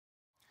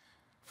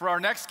For our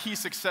next key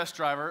success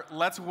driver,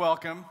 let's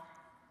welcome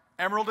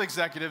Emerald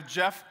Executive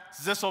Jeff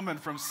Zisselman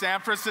from San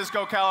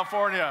Francisco,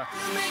 California.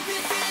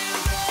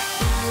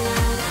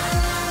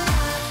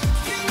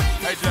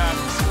 Hey,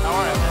 Jeff. How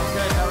are you? I'm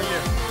good. How are you?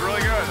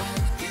 Really good.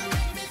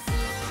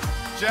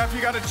 Jeff, you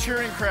got a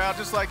cheering crowd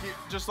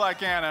just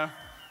like Anna.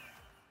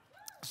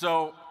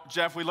 So,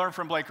 Jeff, we learned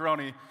from Blake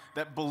Roney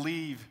that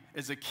believe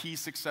is a key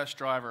success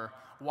driver.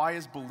 Why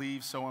is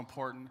believe so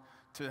important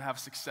to have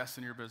success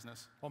in your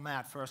business? Well,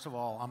 Matt, first of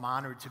all, I'm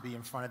honored to be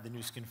in front of the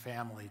Nu Skin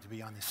family, to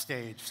be on this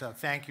stage, so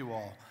thank you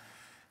all.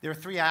 There are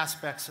three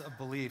aspects of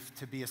belief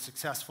to be a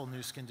successful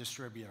Nu Skin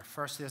distributor.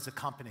 First, there's the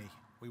company.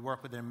 We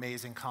work with an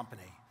amazing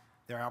company.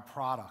 There are our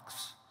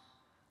products.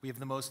 We have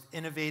the most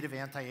innovative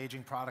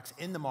anti-aging products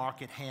in the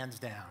market, hands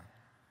down.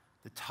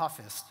 The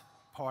toughest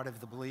part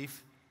of the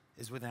belief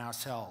is within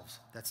ourselves.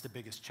 That's the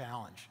biggest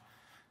challenge.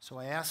 So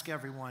I ask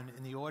everyone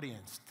in the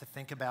audience to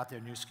think about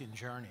their Nu Skin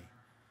journey.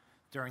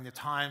 During the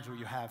times where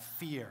you have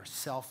fear,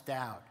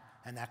 self-doubt,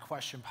 and that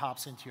question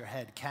pops into your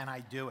head, can I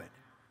do it?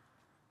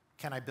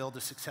 Can I build a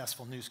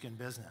successful Nu Skin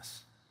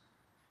business?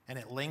 And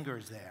it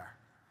lingers there.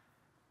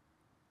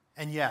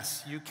 And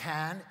yes, you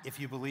can if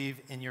you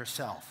believe in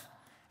yourself.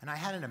 And I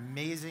had an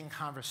amazing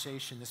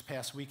conversation this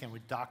past weekend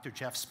with Dr.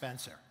 Jeff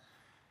Spencer.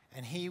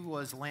 And he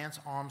was Lance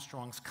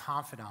Armstrong's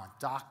confidant,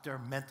 doctor,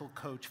 mental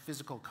coach,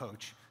 physical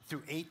coach,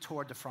 through 8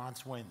 Tour de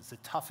France wins, the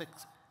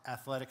toughest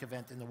athletic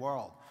event in the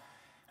world.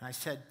 And I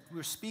said, we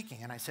were speaking,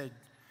 and I said,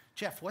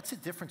 Jeff, what's the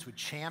difference with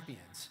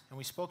champions? And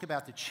we spoke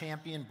about the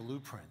champion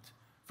blueprint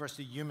versus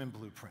the human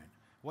blueprint.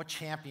 What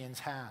champions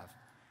have,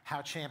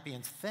 how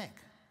champions think,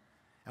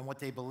 and what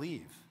they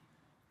believe.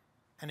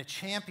 And a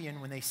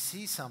champion, when they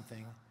see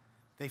something,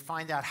 they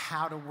find out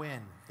how to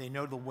win. They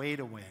know the way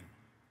to win.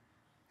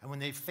 And when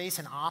they face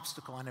an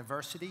obstacle and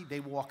adversity, they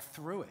walk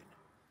through it.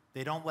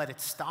 They don't let it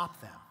stop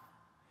them.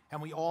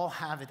 And we all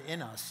have it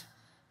in us.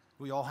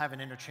 We all have an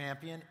inner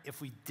champion.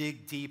 If we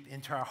dig deep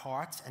into our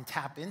hearts and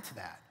tap into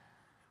that,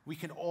 we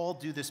can all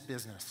do this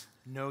business,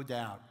 no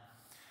doubt.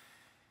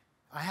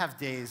 I have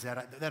days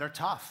that are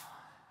tough.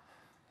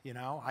 You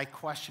know, I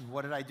question,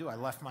 what did I do? I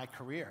left my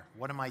career.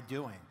 What am I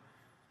doing?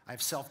 I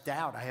have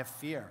self-doubt. I have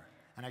fear.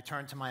 And I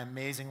turn to my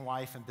amazing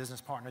wife and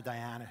business partner,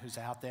 Diana, who's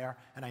out there,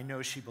 and I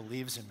know she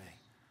believes in me.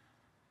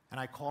 And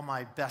I call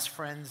my best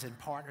friends and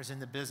partners in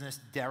the business,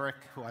 Derek,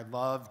 who I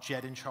love,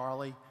 Jed and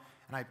Charlie,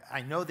 and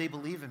I know they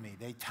believe in me.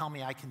 They tell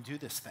me I can do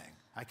this thing.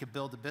 I can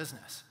build a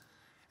business.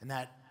 And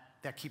that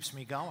keeps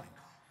me going.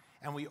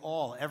 And we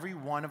all, every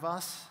one of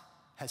us,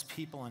 has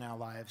people in our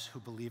lives who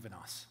believe in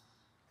us.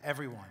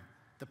 Everyone.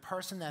 The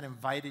person that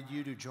invited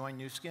you to join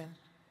Nu Skin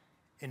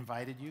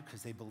invited you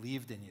because they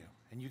believed in you.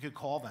 And you could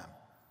call them.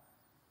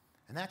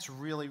 And that's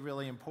really,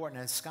 really important.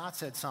 And Scott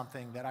said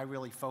something that I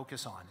really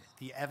focus on,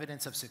 the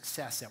evidence of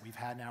success that we've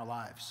had in our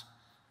lives.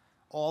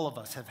 All of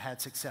us have had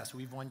success.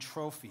 We've won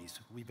trophies.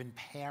 We've been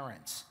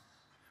parents.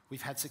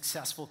 We've had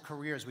successful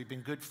careers. We've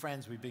been good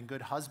friends. We've been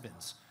good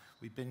husbands.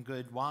 We've been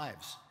good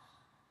wives.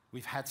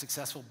 We've had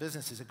successful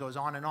businesses. It goes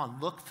on and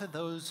on. Look for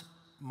those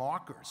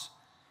markers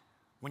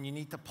when you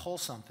need to pull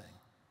something.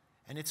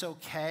 And it's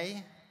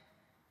okay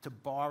to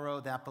borrow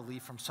that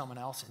belief from someone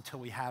else until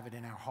we have it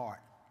in our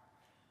heart.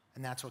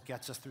 And that's what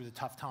gets us through the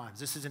tough times.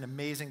 This is an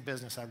amazing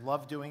business. I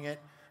love doing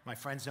it. My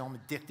friends know I'm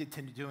addicted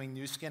to doing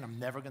Nu Skin. I'm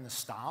never going to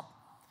stop.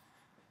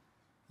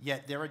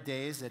 Yet there are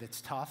days that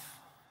it's tough.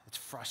 It's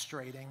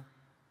frustrating.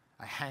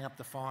 I hang up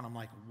the phone. I'm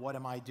like, what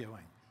am I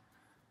doing?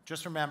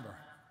 Just remember,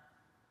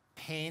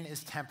 pain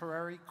is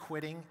temporary.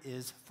 Quitting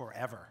is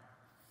forever.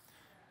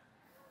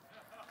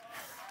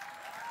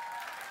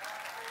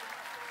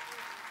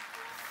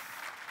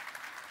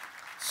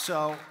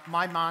 So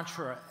my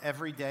mantra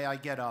every day I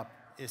get up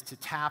is to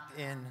tap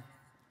in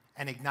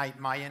and ignite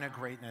my inner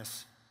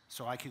greatness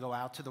so I could go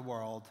out to the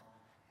world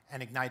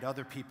and ignite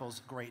other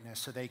people's greatness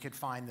so they could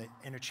find the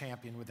inner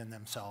champion within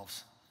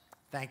themselves.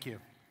 Thank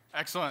you.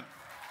 Excellent.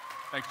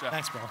 Thanks, Jeff.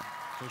 Thanks, Bill.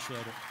 Appreciate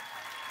it.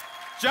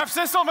 Jeff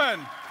Zisselman.